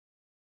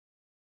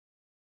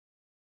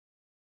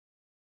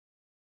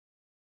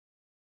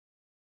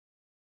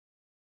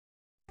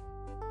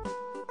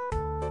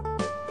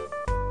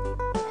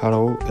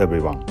Hello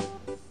everyone.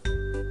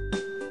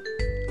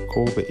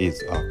 Kobe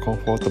is a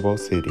comfortable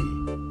city.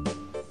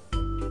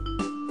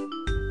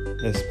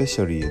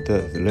 Especially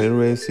the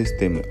railway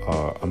system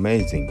are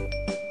amazing.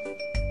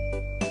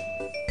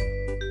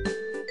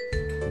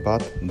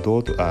 But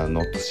those are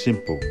not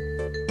simple.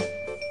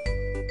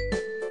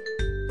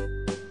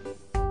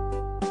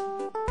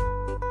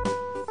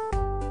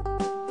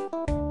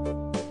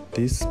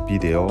 This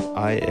video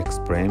I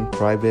explain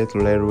private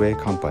railway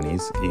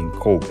companies in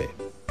Kobe.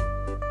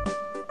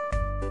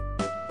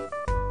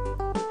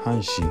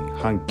 Hanshin,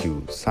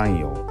 Hankyu,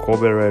 Sanyo,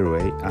 Kobe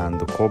Railway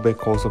and Kobe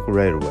Kosoku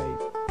Railway.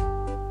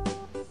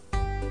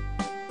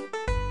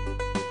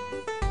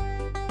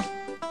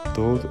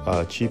 Those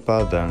are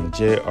cheaper than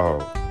JR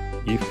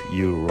if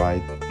you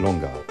ride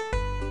longer.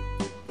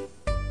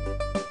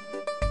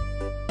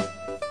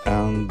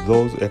 And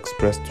those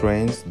express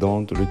trains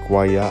don't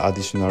require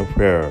additional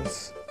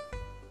fares.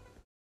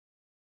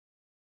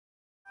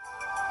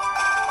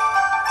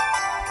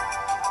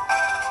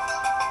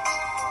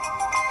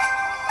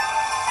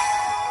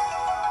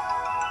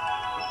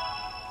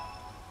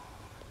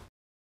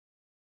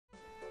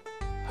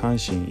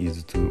 Hanshin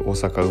is to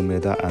Osaka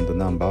Umeda and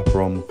Namba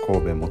from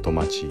Kobe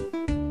Motomachi.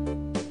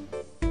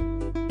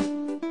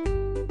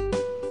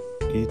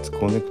 It's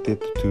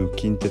connected to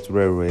Kintetsu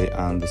Railway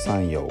and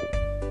Sanyo.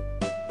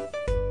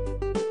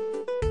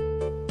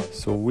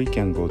 So we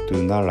can go to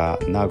Nara,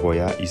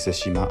 Nagoya,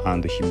 Iseshima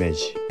and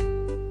Himeji.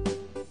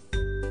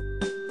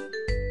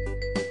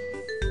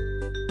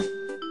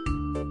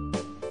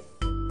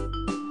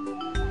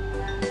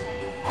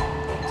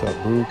 The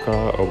blue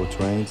color of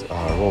trains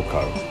are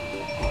local.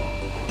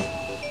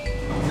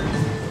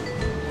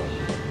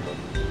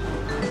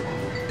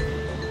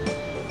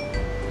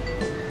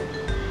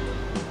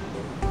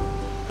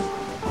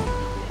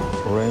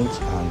 Orange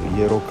and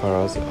yellow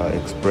colors are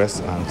express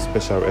and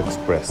special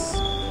express.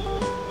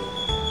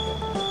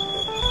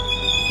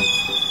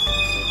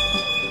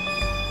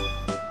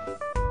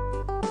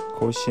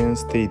 Koshien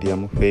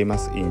Stadium,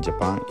 famous in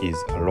Japan,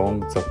 is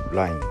along the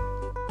line.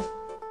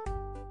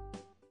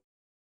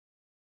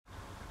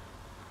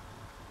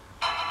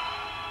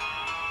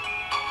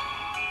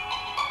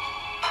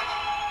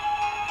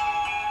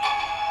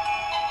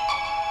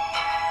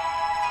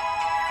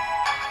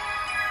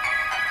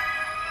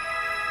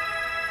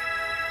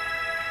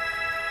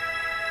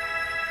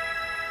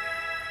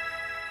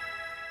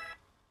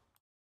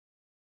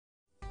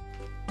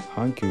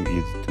 Hankyu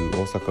is to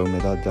Osaka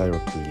Umeda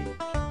directly.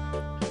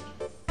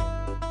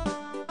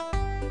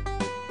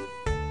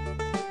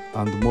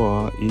 And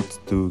more it's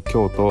to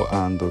Kyoto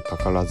and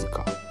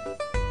Takarazuka.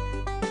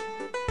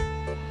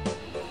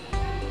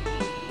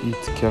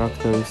 Its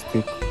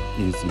characteristic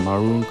is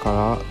maroon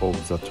color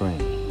of the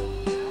train.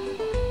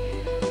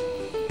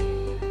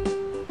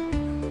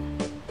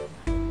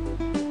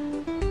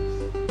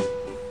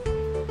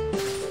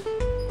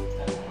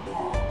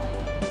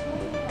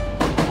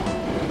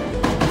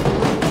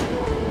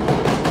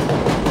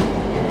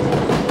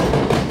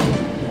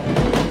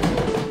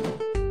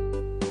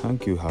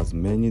 Hankyu has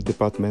many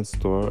department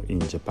stores in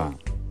Japan.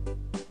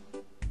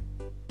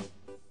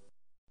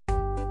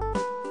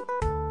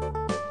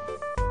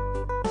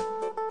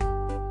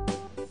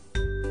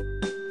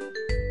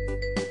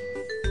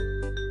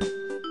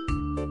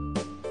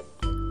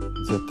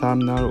 The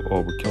terminal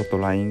of Kyoto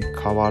Line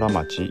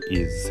Kawaramachi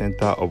is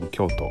center of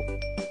Kyoto.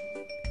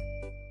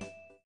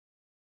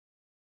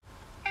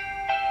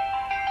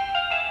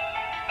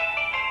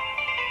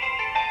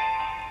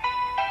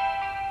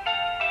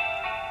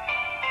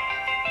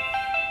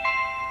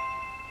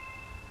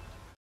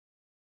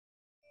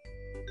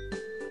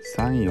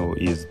 Sanyo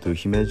is to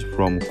Himeji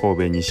from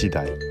Kobe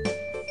Nishidai.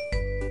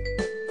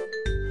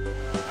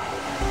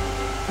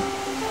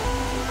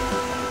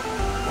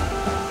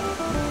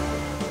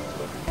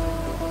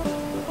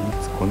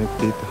 It's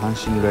connected to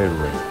Hanshin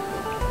Railway.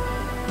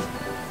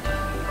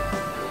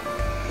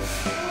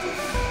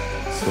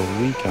 So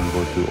we can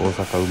go to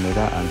Osaka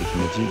Umeda and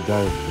Himeji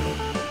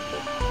directly.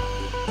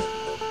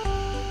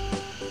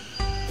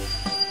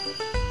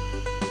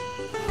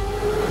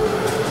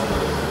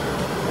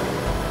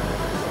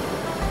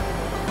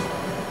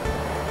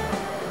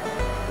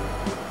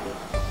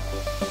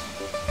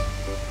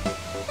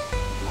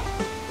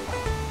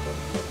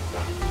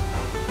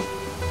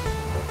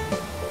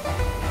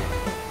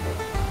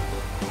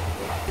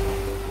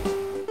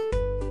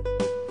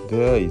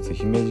 There is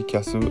Himeji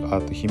Castle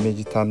at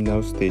Himeji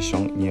Terminal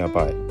Station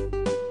nearby.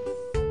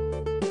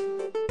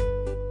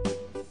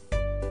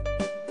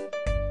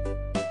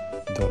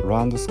 The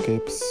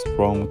landscapes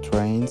from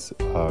trains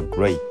are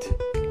great.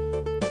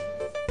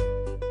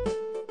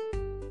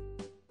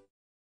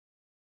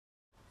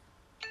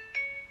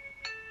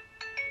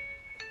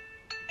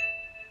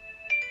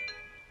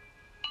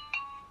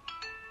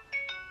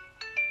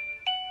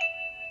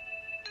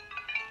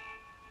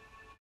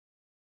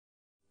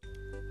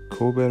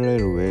 Kobe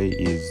Railway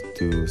is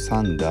to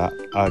Sanda,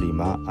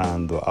 Arima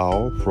and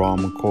Ao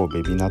from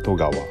Kobe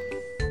Minatogawa.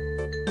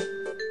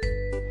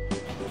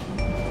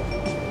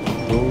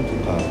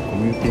 Those are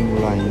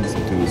commuting lines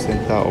to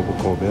center of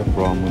Kobe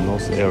from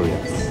north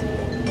areas.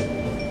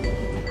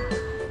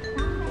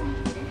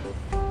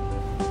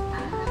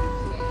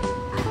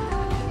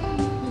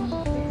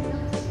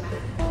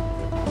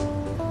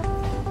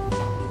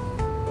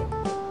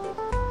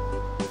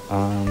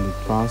 And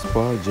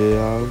transfer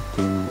JR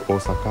to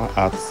Osaka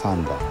at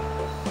Sanda.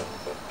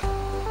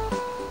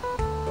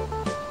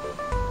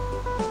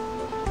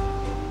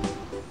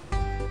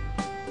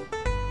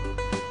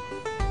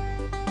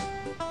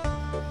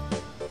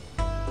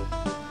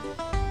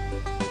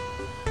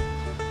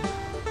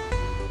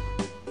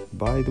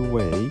 By the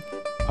way,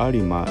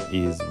 Arima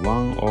is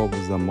one of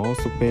the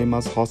most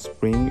famous hot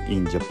springs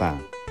in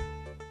Japan.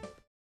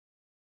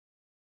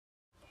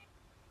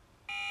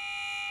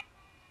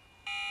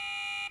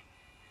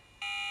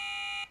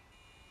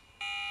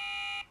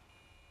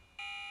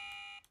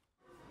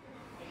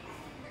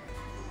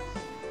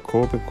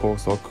 Kobe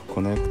Kosoku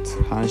connects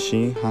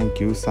Hanshin,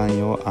 Hankyu,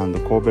 Sanyo, and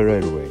Kobe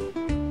Railway.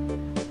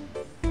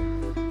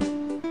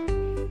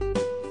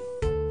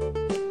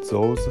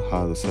 Those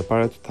had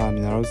separate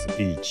terminals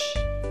each.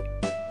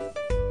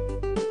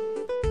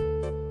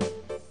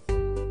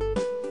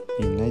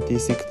 In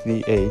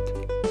 1968,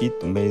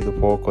 it made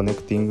for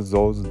connecting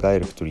those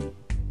directly.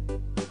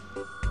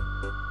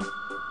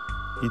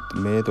 It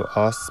made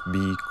us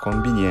be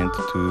convenient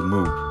to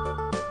move.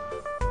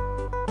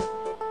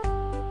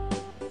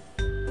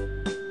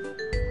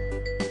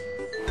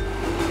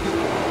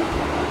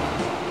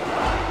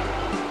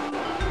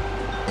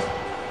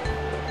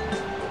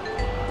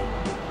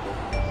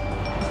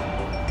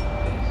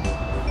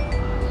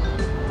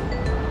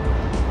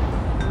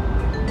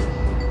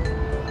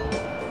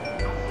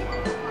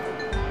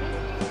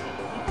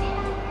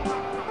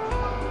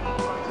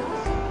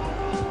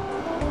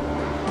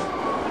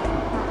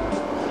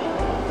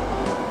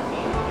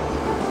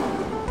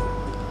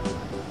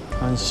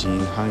 Hanshin,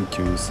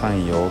 Hankyu,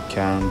 Sanyo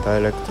can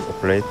direct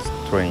operate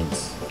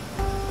trains.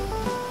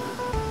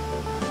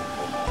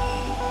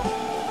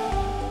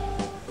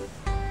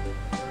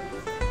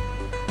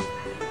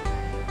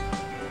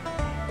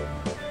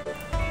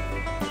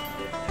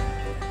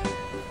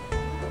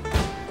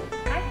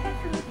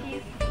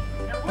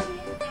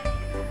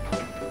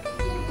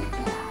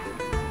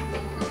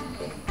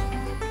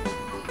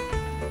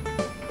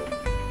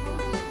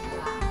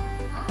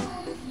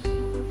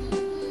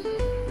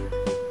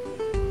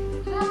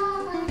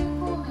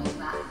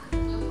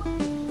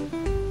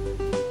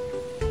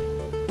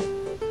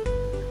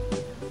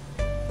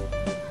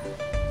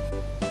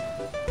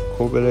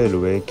 Kobe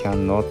Railway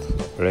cannot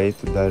operate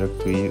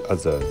directly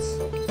others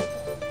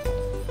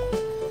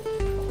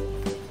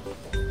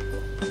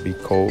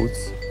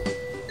because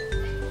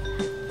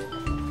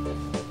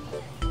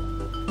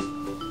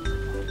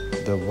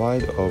the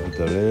width of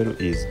the rail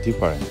is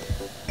different.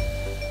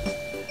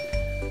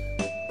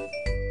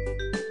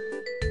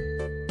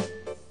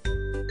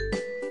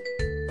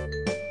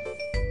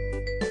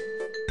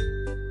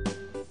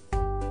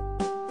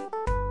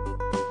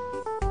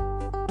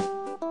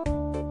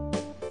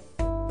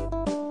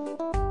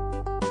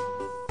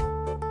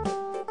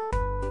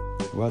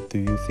 What do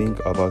you think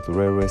about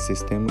railway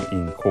system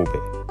in Kobe?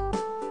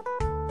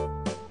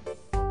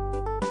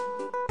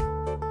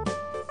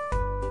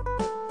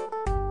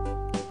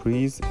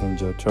 Please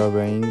enjoy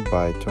traveling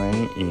by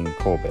train in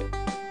Kobe.